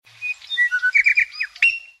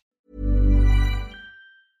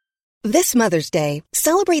This Mother's Day,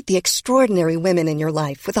 celebrate the extraordinary women in your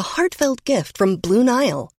life with a heartfelt gift from Blue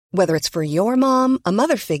Nile. Whether it's for your mom, a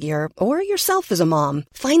mother figure, or yourself as a mom,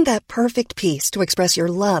 find that perfect piece to express your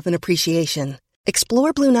love and appreciation.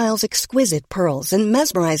 Explore Blue Nile's exquisite pearls and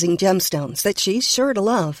mesmerizing gemstones that she's sure to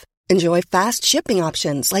love. Enjoy fast shipping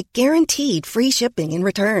options like guaranteed free shipping and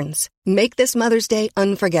returns. Make this Mother's Day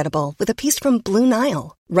unforgettable with a piece from Blue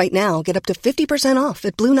Nile. Right now, get up to 50% off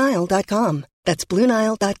at BlueNile.com. That's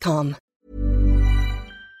BlueNile.com.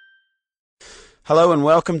 Hello and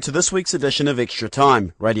welcome to this week's edition of Extra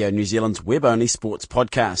Time, Radio New Zealand's web-only sports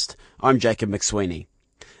podcast. I'm Jacob McSweeney.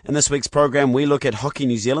 In this week's program, we look at Hockey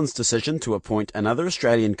New Zealand's decision to appoint another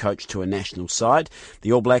Australian coach to a national side.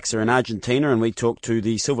 The All Blacks are in Argentina, and we talk to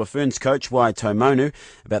the Silver Ferns coach, Wai Taumonu,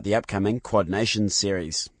 about the upcoming Quad Nations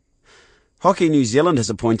series. Hockey New Zealand has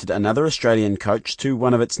appointed another Australian coach to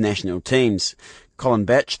one of its national teams. Colin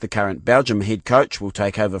Batch, the current Belgium head coach, will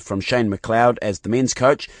take over from Shane McLeod as the men's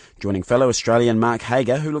coach, joining fellow Australian Mark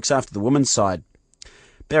Hager, who looks after the women's side.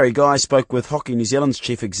 Barry Guy spoke with Hockey New Zealand's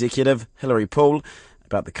chief executive, Hilary Poole,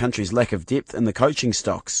 about the country's lack of depth in the coaching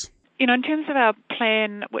stocks. You know, in terms of our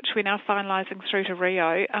plan, which we're now finalising through to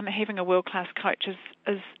Rio, having a world-class coach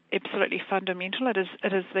is absolutely fundamental. It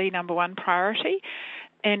is the number one priority.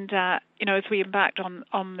 And, as we embarked on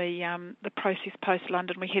the process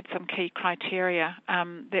post-London, we had some key criteria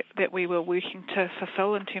that we were working to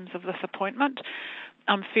fulfil in terms of this appointment.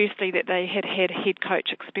 Firstly, that they had head coach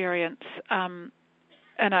experience in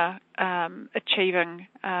achieving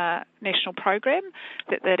national program,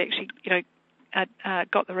 that they'd actually,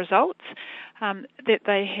 got the results, that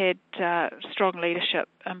they had strong leadership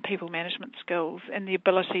and people management skills and the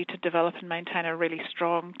ability to develop and maintain a really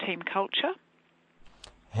strong team culture.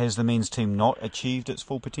 Has the men's team not achieved its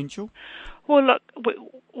full potential? Well, look,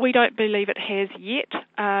 we don't believe it has yet.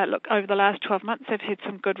 Over the last 12 months, they've had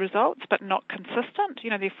some good results, but not consistent. You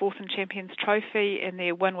know, their fourth in Champions Trophy and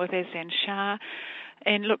their win with Azlan Shah.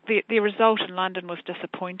 And look, their result in London was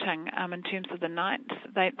disappointing in terms of the ninth.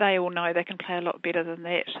 They all know they can play a lot better than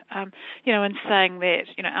that. In saying that,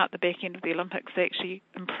 out the back end of the Olympics, they actually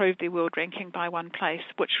improved their world ranking by one place,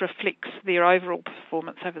 which reflects their overall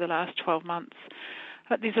performance over the last 12 months.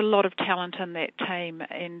 But there's a lot of talent in that team,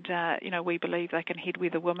 and, we believe they can head where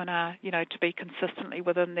the women are, to be consistently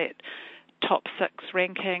within that top 6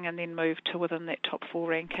 ranking and then move to within that top 4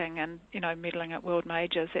 ranking and, medaling at world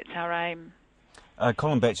majors. That's our aim.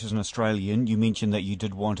 Colin Batch is an Australian. You mentioned that you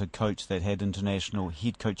did want a coach that had international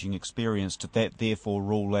head coaching experience. Did that therefore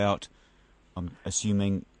rule out, I'm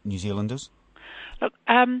assuming, New Zealanders? Look,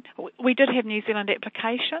 we did have New Zealand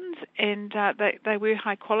applications, and they were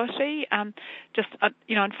high quality.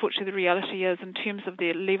 Unfortunately, the reality is, in terms of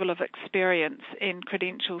their level of experience and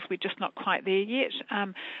credentials, we're just not quite there yet.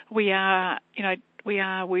 We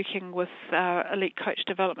are working with our Elite Coach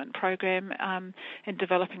Development Program and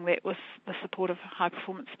developing that with the support of High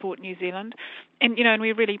Performance Sport New Zealand. And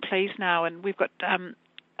we're really pleased now, and we've got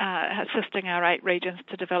assisting our 8 regions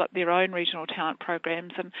to develop their own regional talent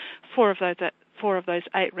programs, and four of those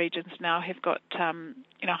 8 regions now have got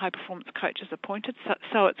high performance coaches appointed.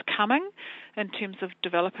 So it's coming in terms of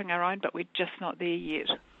developing our own, but we're just not there yet.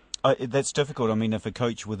 That's difficult. I mean, if a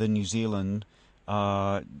coach within New Zealand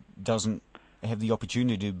doesn't have the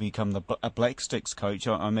opportunity to become a Black Sticks coach,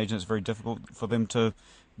 I imagine it's very difficult for them to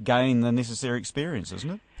gain the necessary experience, isn't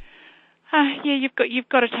it? You've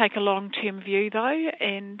got to take a long-term view though,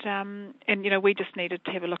 and we just needed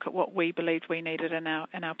to have a look at what we believed we needed in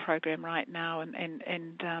our program right now, and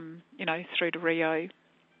through to Rio.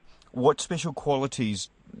 What special qualities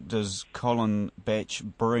does Colin Batch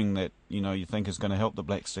bring that you think is going to help the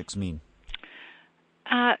Black Sticks men?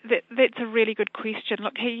 That's a really good question.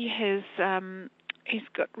 Look, he has. He's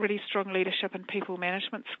got really strong leadership and people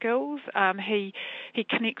management skills. He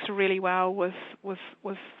connects really well with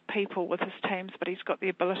people, with his teams, but he's got the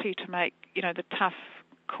ability to make the tough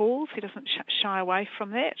calls. He doesn't shy away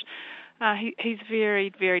from that. He's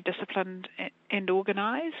very, very disciplined and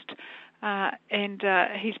organised, and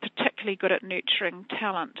he's particularly good at nurturing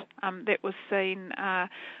talent. That was seen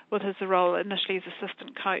with his role initially as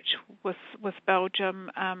assistant coach with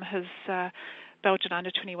Belgium. His Belgian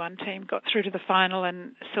under-21 team got through to the final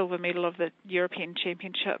and silver medal of the European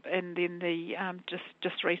Championship, and then the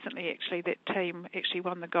just recently actually that team actually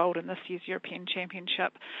won the gold in this year's European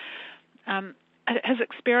Championship. His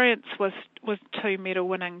experience was 2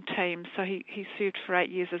 medal-winning teams, so he served for 8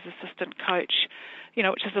 years as assistant coach,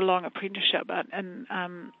 which is a long apprenticeship, but in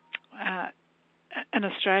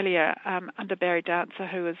Australia under Barry Dancer,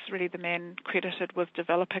 who is really the man credited with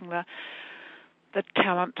developing the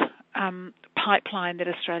talent pipeline that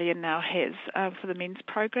Australia now has for the men's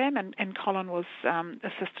program, and Colin was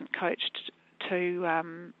assistant coach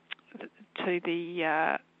to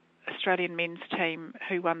the Australian men's team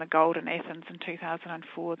who won the gold in Athens in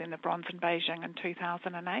 2004, then the bronze in Beijing in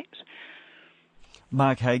 2008.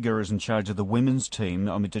 Mark Hager is in charge of the women's team.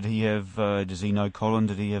 I mean, does he know Colin?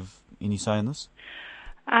 Did he have any say in this?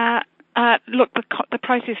 Look, the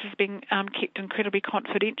process has been kept incredibly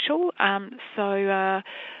confidential. In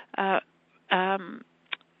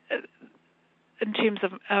terms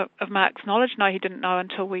of Mark's knowledge, no, he didn't know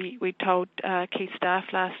until we told key staff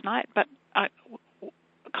last night. But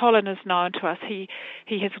Colin is known to us. He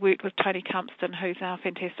has worked with Tony Cumpston, who's our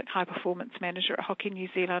fantastic high performance manager at Hockey New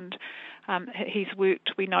Zealand.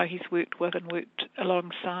 We know he's worked with and worked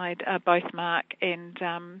alongside both Mark and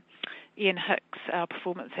Ian Hicks, our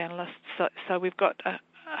performance analyst. So we've got a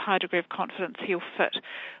high degree of confidence he'll fit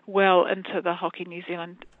well into the Hockey New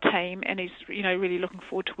Zealand team, and he's really looking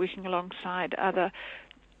forward to working alongside other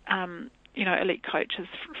elite coaches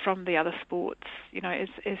from the other sports,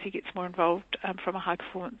 as he gets more involved from a high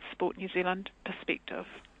performance sport New Zealand perspective.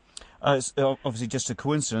 It's obviously just a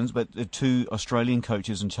coincidence, but the two Australian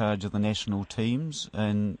coaches in charge of the national teams,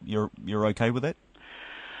 and you're okay with that?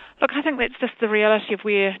 Look, I think that's just the reality of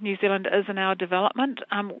where New Zealand is in our development.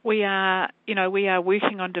 We are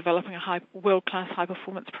working on developing a world-class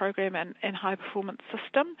high-performance program and high-performance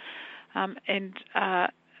system, and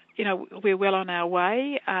we're well on our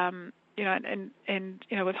way.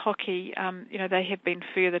 With hockey, they have been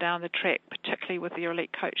further down the track, particularly with their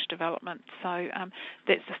elite coach development. So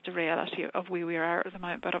that's just a reality of where we are at the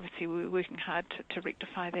moment. But obviously, we're working hard to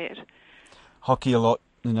rectify that. Hockey a lot.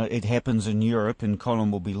 It happens in Europe, and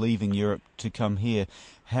Colin will be leaving Europe to come here.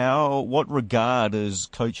 What regard is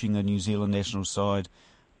coaching a New Zealand national side?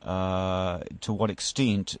 To what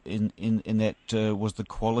extent in that was the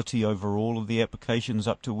quality overall of the applications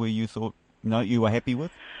up to where you thought you were happy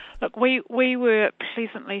with? Look, we were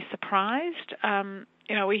pleasantly surprised.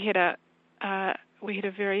 We had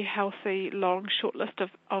a very healthy, long shortlist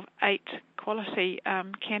of 8 quality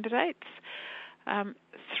candidates.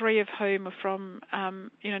 3 of whom are from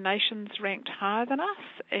nations ranked higher than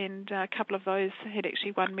us, and a couple of those had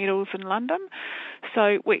actually won medals in London.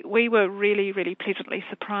 So we were really, really pleasantly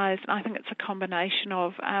surprised. And I think it's a combination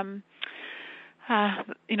of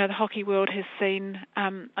the hockey world has seen,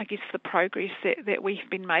 the progress that we've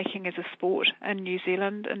been making as a sport in New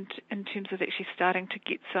Zealand, and in terms of actually starting to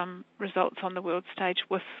get some results on the world stage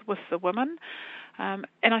with the women. And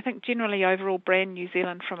I think generally overall brand New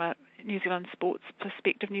Zealand from a New Zealand sports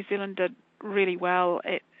perspective, New Zealand did really well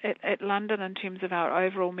at London in terms of our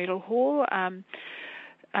overall medal haul.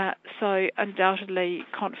 So undoubtedly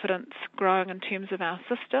confidence growing in terms of our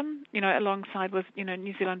system, alongside with,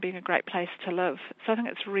 New Zealand being a great place to live. So I think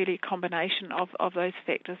it's really a combination of those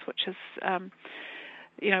factors, which is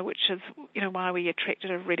why we attracted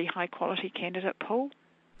a really high quality candidate pool.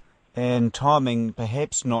 And timing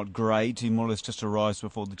perhaps not great. He more or less just arrives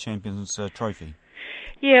before the Champions Trophy.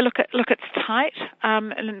 Yeah, look, it's tight.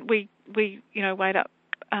 And we weighed up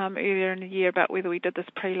earlier in the year about whether we did this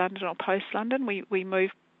pre-London or post-London. We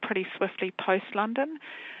moved pretty swiftly post-London,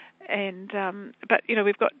 and but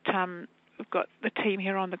we've got the team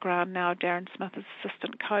here on the ground now. Darren Smith is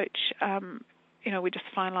assistant coach. We're just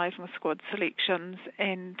finalising the squad selections,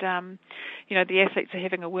 and the athletes are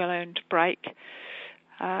having a well-earned break,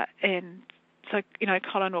 and so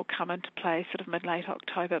Colin will come into play sort of mid-late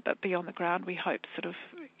October, but be on the ground we hope sort of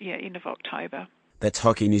end of October. That's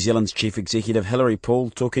Hockey New Zealand's Chief Executive Hilary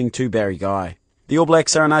Poole talking to Barry Guy. The All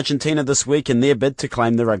Blacks are in Argentina this week in their bid to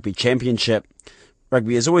claim the Rugby Championship.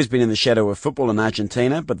 Rugby has always been in the shadow of football in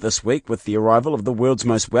Argentina, but this week, with the arrival of the world's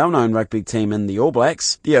most well-known rugby team in the All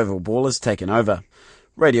Blacks, the oval ball has taken over.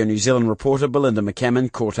 Radio New Zealand reporter Belinda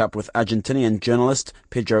McCammon caught up with Argentinian journalist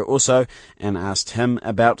Pedro Oso and asked him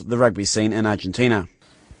about the rugby scene in Argentina.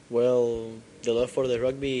 Well, the love for the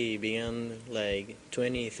rugby began like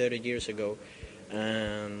 20, 30 years ago,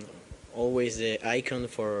 and always the icon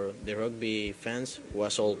for the rugby fans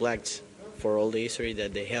was All Blacks, for all the history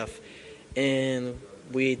that they have. And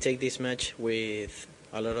we take this match with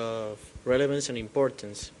a lot of relevance and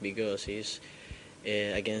importance because it's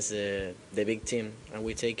against the big team, and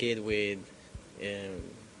we take it with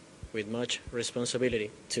much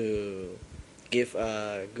responsibility to give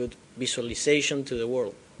a good visualization to the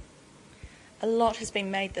world. A lot has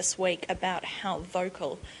been made this week about how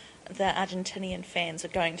vocal the Argentinian fans are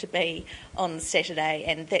going to be on Saturday,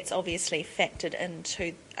 and that's obviously factored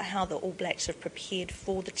into how the All Blacks have prepared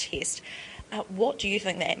for the test. What do you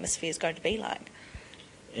think the atmosphere is going to be like?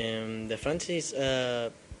 The fans is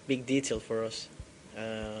a big detail for us.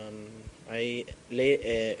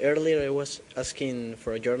 Earlier I was asking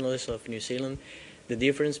for a journalist of New Zealand the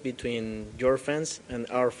difference between your fans and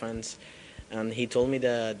our fans, and he told me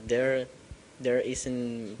that there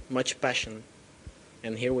isn't much passion,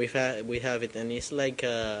 and here we have it, and it's like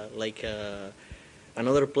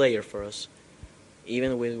another player for us,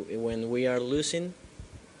 even when we are losing,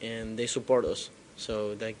 and they support us.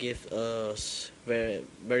 So that gives us very,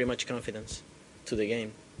 very much confidence to the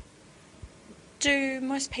game. Do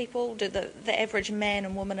the average man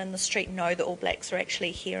and woman in the street know the All Blacks are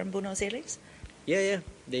actually here in Buenos Aires? Yeah,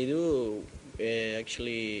 they do.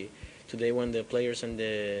 Actually, today when the players and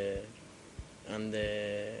the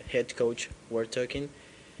head coach were talking,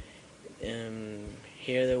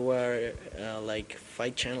 here there were like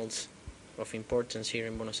 5 channels of importance here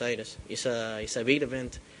in Buenos Aires. It's a big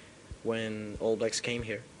event when All Blacks came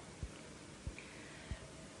here.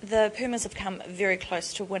 The Pumas have come very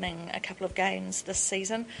close to winning a couple of games this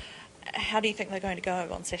season. How do you think they're going to go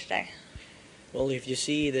on Saturday? Well, if you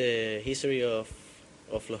see the history of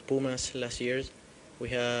Los Pumas last years, we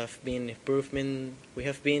have been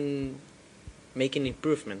making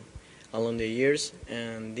improvement along the years,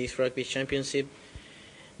 and this rugby championship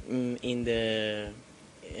in the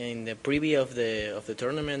preview of the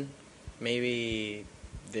tournament, maybe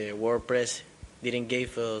the world press didn't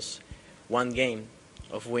give us one game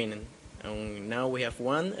of winning, and now we have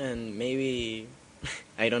one, and maybe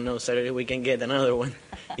I don't know, Saturday we can get another one.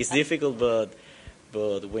 It's difficult, but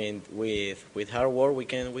with hard work we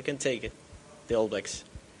can take it, the All Blacks.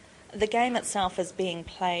 The game itself is being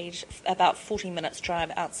played about 40 minutes drive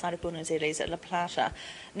outside of Buenos Aires at La Plata.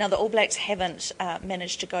 Now, the All Blacks haven't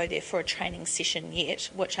managed to go there for a training session yet,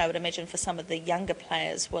 which I would imagine for some of the younger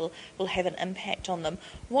players will have an impact on them.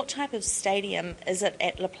 What type of stadium is it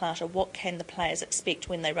at La Plata? What can the players expect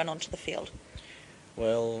when they run onto the field?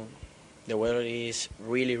 Well, the weather is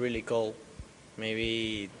really, really cold.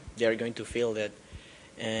 Maybe they're going to feel that.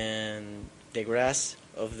 And the grass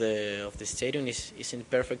of the stadium is in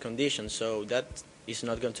perfect condition, so that is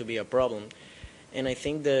not going to be a problem. And I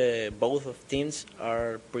think both of teams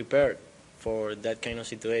are prepared for that kind of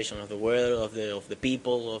situation, of the weather, of the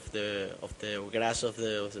people, of the grass of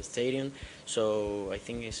the stadium. So I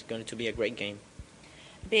think it's going to be a great game.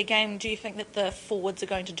 Be a game. Do you think that the forwards are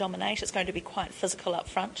going to dominate? It's going to be quite physical up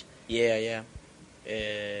front. Yeah.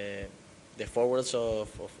 The forwards of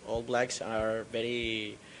All Blacks are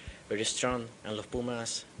very, very strong, and Los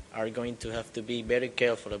Pumas are going to have to be very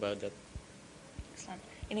careful about that. Excellent.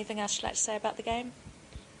 Anything else you'd like to say about the game?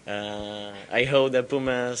 I hope the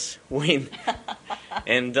Pumas win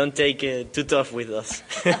and don't take it too tough with us.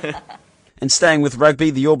 And staying with rugby,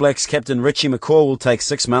 the All Blacks captain Richie McCaw will take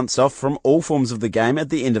 6 months off from all forms of the game at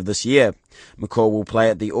the end of this year. McCaw will play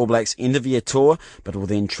at the All Blacks end-of-year tour, but will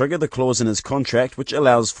then trigger the clause in his contract which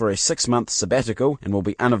allows for a 6-month sabbatical and will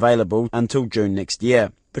be unavailable until June next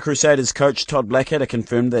year. The Crusaders coach Todd Blackadder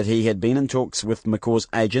confirmed that he had been in talks with McCaw's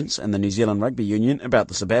agents and the New Zealand Rugby Union about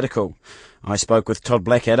the sabbatical. I spoke with Todd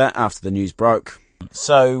Blackadder after the news broke.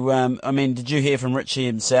 So, did you hear from Richie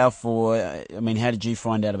himself, or, how did you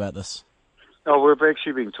find out about this? Oh, we've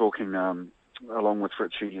actually been talking along with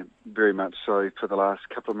Richie very much so for the last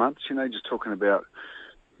couple of months, just talking about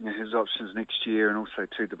his options next year and also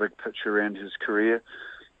too the big picture around his career,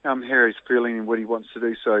 how he's feeling and what he wants to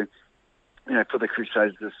do. So, for the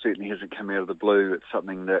Crusaders, it certainly hasn't come out of the blue. It's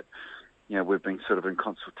something that, we've been sort of in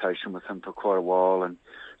consultation with him for quite a while, and,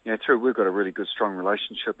 we've got a really good, strong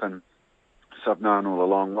relationship, and so I've known all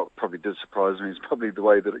along. What probably did surprise me is probably the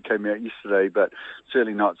way that it came out yesterday, but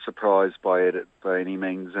certainly not surprised by it by any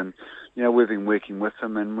means. And, we've been working with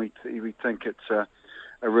him, and we think it's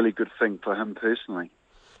a really good thing for him personally.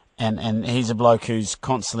 And he's a bloke who's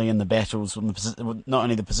constantly in the battles, not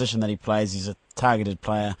only the position that he plays, he's a targeted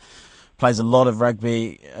player, plays a lot of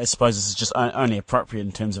rugby. I suppose this is just only appropriate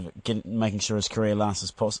in terms of making sure his career lasts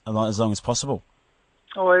as long as possible.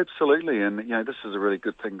 Oh, absolutely, and this is a really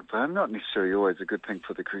good thing for him. Not necessarily always a good thing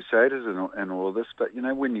for the Crusaders and all of this, but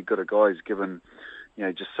when you've got a guy who's given,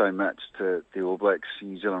 just so much to the All Blacks,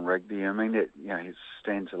 New Zealand rugby. He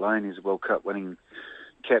stands alone. He's a World Cup winning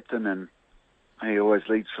captain, and he always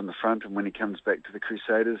leads from the front. And when he comes back to the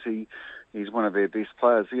Crusaders, he's one of our best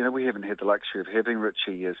players. We haven't had the luxury of having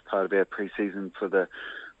Richie as part of our pre-season for the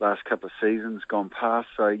last couple of seasons gone past.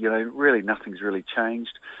 So really nothing's really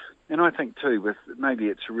changed. And I think too, maybe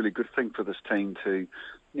it's a really good thing for this team to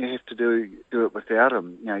have to do it without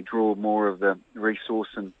him. Draw more of the resource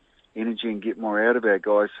and energy and get more out of our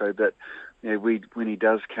guys, so that when he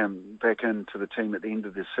does come back into the team at the end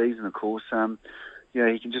of the season, of course,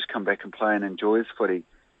 he can just come back and play and enjoy his footy.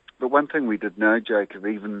 But one thing we did know, Jacob,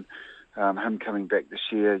 even him coming back this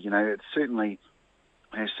year. It's certainly,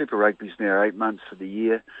 Super Rugby's now 8 months of the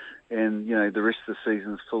year, and the rest of the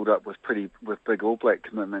season's filled up with big All Black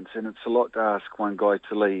commitments, and it's a lot to ask one guy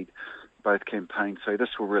to lead both campaigns. So this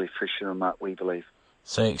will really freshen him up, we believe.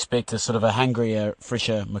 So you expect a sort of a hungrier,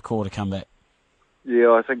 fresher McCaw to come back?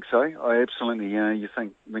 Yeah, I think so. I absolutely. You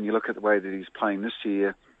think when you look at the way that he's playing this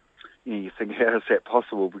year, you think, how is that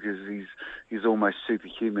possible? Because he's almost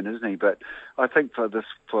superhuman, isn't he? But I think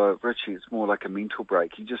for Richie, it's more like a mental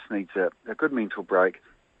break. He just needs a good mental break,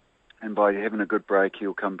 and by having a good break,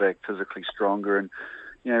 he'll come back physically stronger and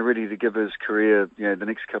ready to give his career the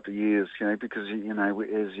next couple of years. Because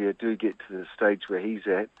as you do get to the stage where he's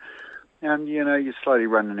at, and you're slowly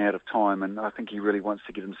running out of time, and I think he really wants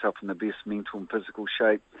to get himself in the best mental and physical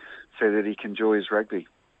shape so that he can enjoy his rugby.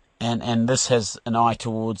 And this has an eye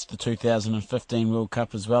towards the 2015 World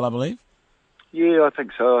Cup as well, I believe. Yeah, I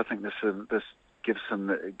think so. I think this gives him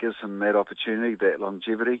that opportunity, that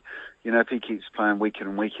longevity. If he keeps playing week in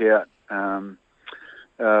and week out,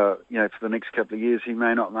 for the next couple of years, he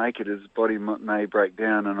may not make it. His body may break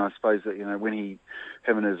down, and I suppose that when him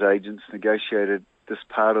and his agents negotiated this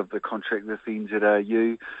part of the contract with the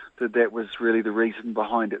NZRU, that was really the reason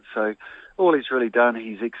behind it. So all he's really done,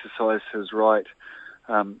 he's exercised his right.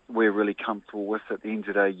 We're really comfortable with it. The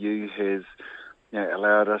NZRU has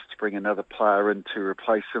allowed us to bring another player in to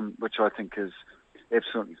replace him, which I think is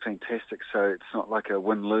absolutely fantastic. So it's not like a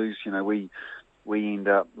win-lose. We end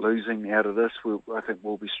up losing out of this. I think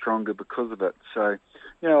we'll be stronger because of it. So,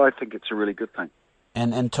 I think it's a really good thing.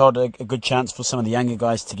 And Todd, a good chance for some of the younger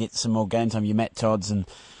guys to get some more game time. You Matt Todds and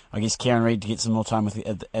I guess Kieran Reid to get some more time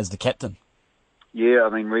as the captain. Yeah,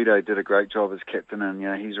 Rido did a great job as captain, and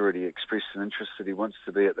he's already expressed an interest that he wants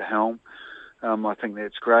to be at the helm. I think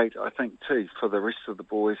that's great. I think too for the rest of the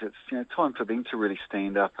boys, it's time for them to really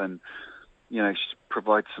stand up and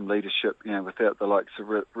provide some leadership. Without the likes of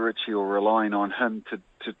Richie or relying on him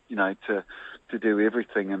to do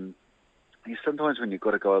everything. And sometimes when you've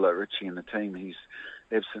got a guy like Richie in the team, he's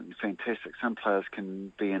absolutely fantastic. Some players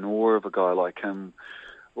can be in awe of a guy like him.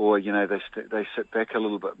 Or, they sit back a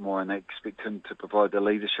little bit more and they expect him to provide the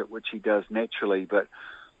leadership, which he does naturally. But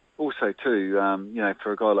also, too,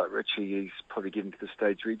 for a guy like Richie, he's probably getting to the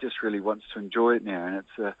stage where he just really wants to enjoy it now. And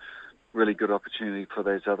it's a really good opportunity for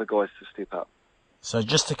those other guys to step up. So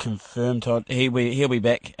just to confirm, Todd, he'll be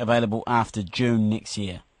back available after June next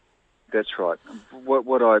year. That's right.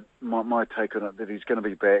 My take on it, that he's going to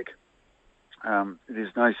be back.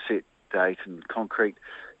 There's no set date and concrete.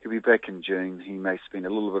 He'll be back in June. He may spend a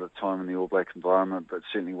little bit of time in the All Black environment, but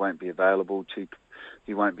certainly won't be available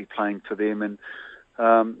he won't be playing for them, and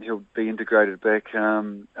he'll be integrated back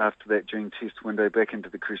after that June test window back into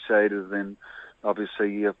the Crusaders. Then,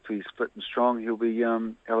 obviously, if he's fit and strong, he'll be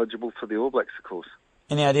eligible for the All Blacks, of course.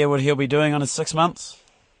 Any idea what he'll be doing on his 6 months?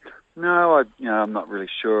 No, I'm not really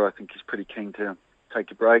sure. I think he's pretty keen to take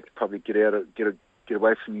a break, probably get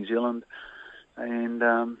away from New Zealand, and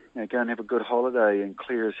go and have a good holiday and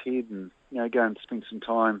clear his head, and go and spend some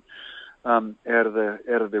time out of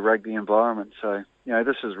the rugby environment. So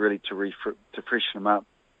this is really to freshen him up,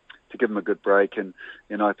 to give him a good break, and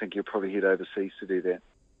I think he'll probably head overseas to do that.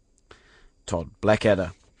 Todd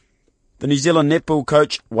Blackadder. The New Zealand netball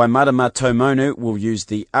coach Waimarama Taumonu will use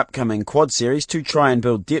the upcoming Quad Series to try and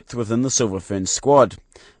build depth within the Silver Ferns squad.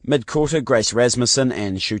 Mid-quarter, Grace Rasmussen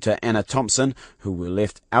and shooter Anna Thompson, who were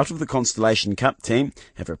left out of the Constellation Cup team,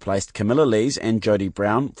 have replaced Camilla Lees and Jodie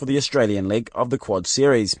Brown for the Australian leg of the Quad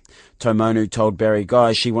Series. Taumonu told Barry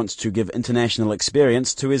Guy she wants to give international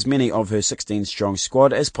experience to as many of her 16-strong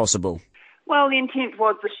squad as possible. Well, the intent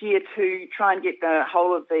was this year to try and get the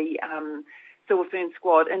whole of the Silver Ferns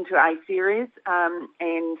squad into A Series,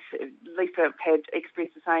 and Lisa had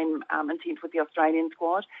expressed the same intent with the Australian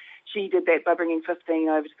squad. She did that by bringing 15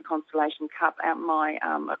 over to the Constellation Cup. My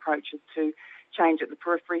approach is to change at the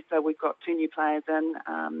periphery, so we've got 2 new players in,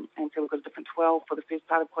 and so we've got a different 12 for the first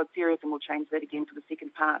part of Quad Series, and we'll change that again for the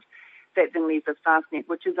second part. That then leaves us Fastnet,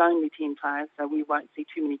 which is only 10 players, so we won't see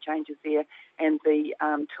too many changes there, and the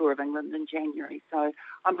Tour of England in January. So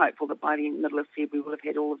I'm hopeful that by the middle of February we will have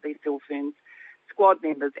had all of these Silver Ferns squad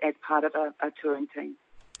members as part of a touring team.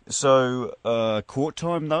 So, court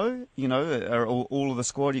time though? Are all of the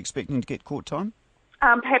squad expecting to get court time?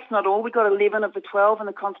 Perhaps not all. We've got 11 of the 12 in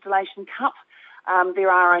the Constellation Cup.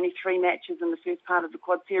 There are only 3 matches in the first part of the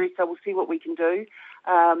Quad Series, so we'll see what we can do.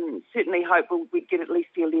 Certainly hope we get at least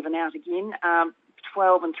the 11 out again.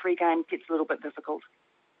 12 in 3 games gets a little bit difficult.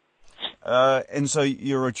 And so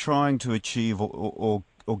you're trying to achieve or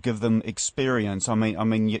give them experience. I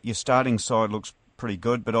mean, your starting side looks pretty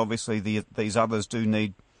good, but obviously these others do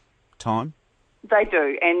need time. They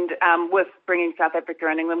do, and with bringing South Africa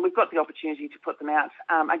and England, we've got the opportunity to put them out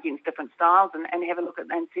against different styles and have a look at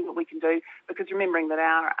and see what we can do. Because remembering that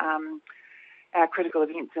our critical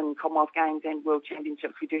events in Commonwealth Games and World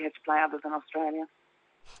Championships, we do have to play other than Australia.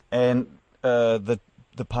 And the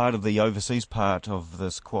part of the overseas part of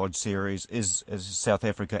this Quad Series is South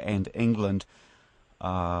Africa and England.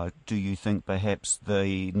 Do you think perhaps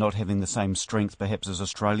not having the same strength perhaps as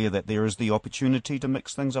Australia, that there is the opportunity to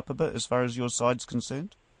mix things up a bit as far as your side's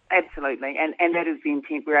concerned? Absolutely, and that is the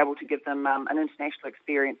intent. We're able to give them an international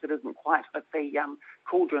experience that isn't quite at the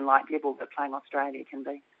cauldron-like level that playing Australia can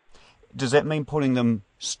be. Does that mean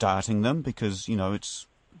starting them? Because, it's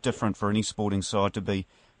different for any sporting side to be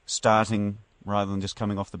starting rather than just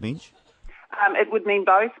coming off the bench? It would mean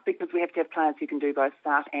both, because we have to have players who can do both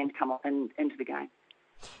start and come off into the game.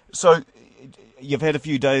 So you've had a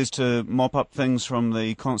few days to mop up things from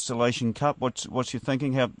the Constellation Cup. What's your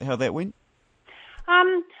thinking, how that went?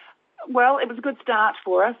 Well, it was a good start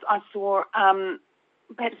for us. I saw,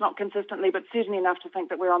 perhaps not consistently, but certainly enough to think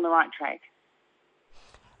that we're on the right track.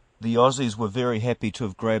 The Aussies were very happy to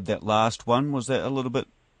have grabbed that last one. Was that a little bit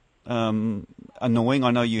annoying?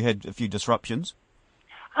 I know you had a few disruptions.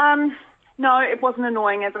 No, it wasn't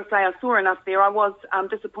annoying. As I say, I saw enough there. I was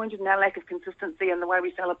disappointed in our lack of consistency and the way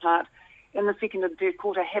we fell apart in the second and third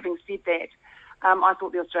quarter. Having said that, I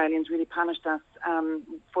thought the Australians really punished us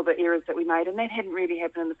for the errors that we made, and that hadn't really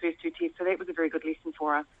happened in the first two tests, so that was a very good lesson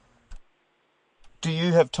for us. Do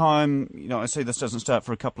you have time, I see this doesn't start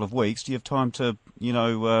for a couple of weeks, do you have time to,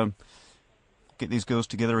 get these girls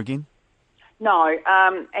together again? No,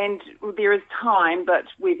 and there is time, but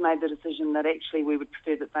we've made the decision that actually we would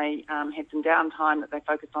prefer that they had some downtime, that they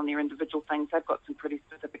focused on their individual things. They've got some pretty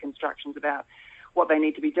specific instructions about what they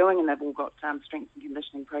need to be doing, and they've all got strength and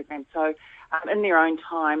conditioning programs. So in their own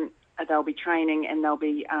time, they'll be training and they'll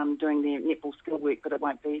be doing their netball skill work, but it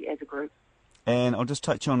won't be as a group. And I'll just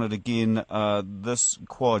touch on it again, this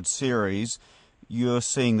Quad Series, you're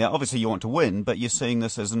seeing that, obviously you want to win, but you're seeing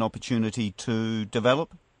this as an opportunity to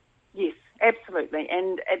develop? Yes, absolutely.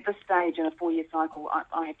 And at this stage in a 4-year cycle, I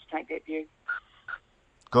have to take that view.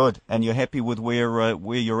 Good. And you're happy with where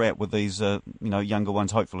you're at with these, younger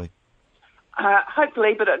ones, hopefully?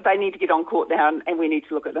 Hopefully, but they need to get on court now, and we need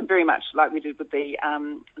to look at them very much like we did with the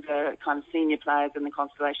kind of senior players in the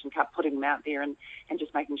Constellation Cup, putting them out there and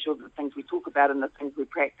just making sure that the things we talk about and the things we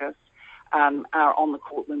practice are on the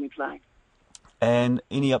court when we play. And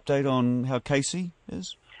any update on how Casey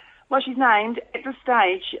is? Well, she's named. At this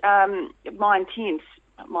stage,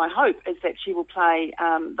 my hope is that she will play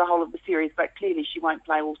the whole of the series, but clearly she won't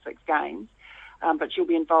play all 6 games. But she'll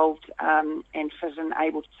be involved and fit and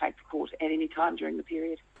able to take the court at any time during the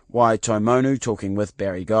period. Wai Taumonu talking with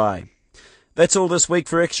Barry Guy. That's all this week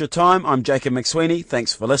for Extra Time. I'm Jacob McSweeney.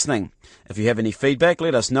 Thanks for listening. If you have any feedback,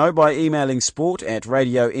 let us know by emailing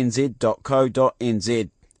sport@radionz.co.nz.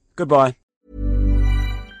 Goodbye.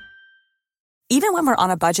 Even when we're on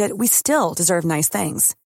a budget, we still deserve nice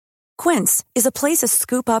things. Quince is a place to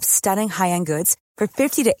scoop up stunning high-end goods for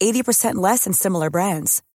 50 to 80% less than similar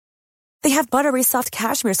brands. They have buttery soft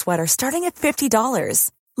cashmere sweaters starting at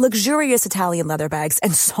 $50, luxurious Italian leather bags,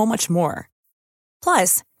 and so much more.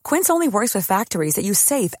 Plus, Quince only works with factories that use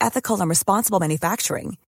safe, ethical, and responsible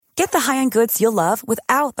manufacturing. Get the high-end goods you'll love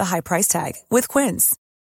without the high price tag with Quince.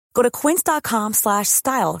 Go to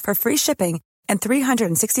quince.com/style for free shipping and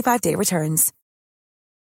 365-day returns.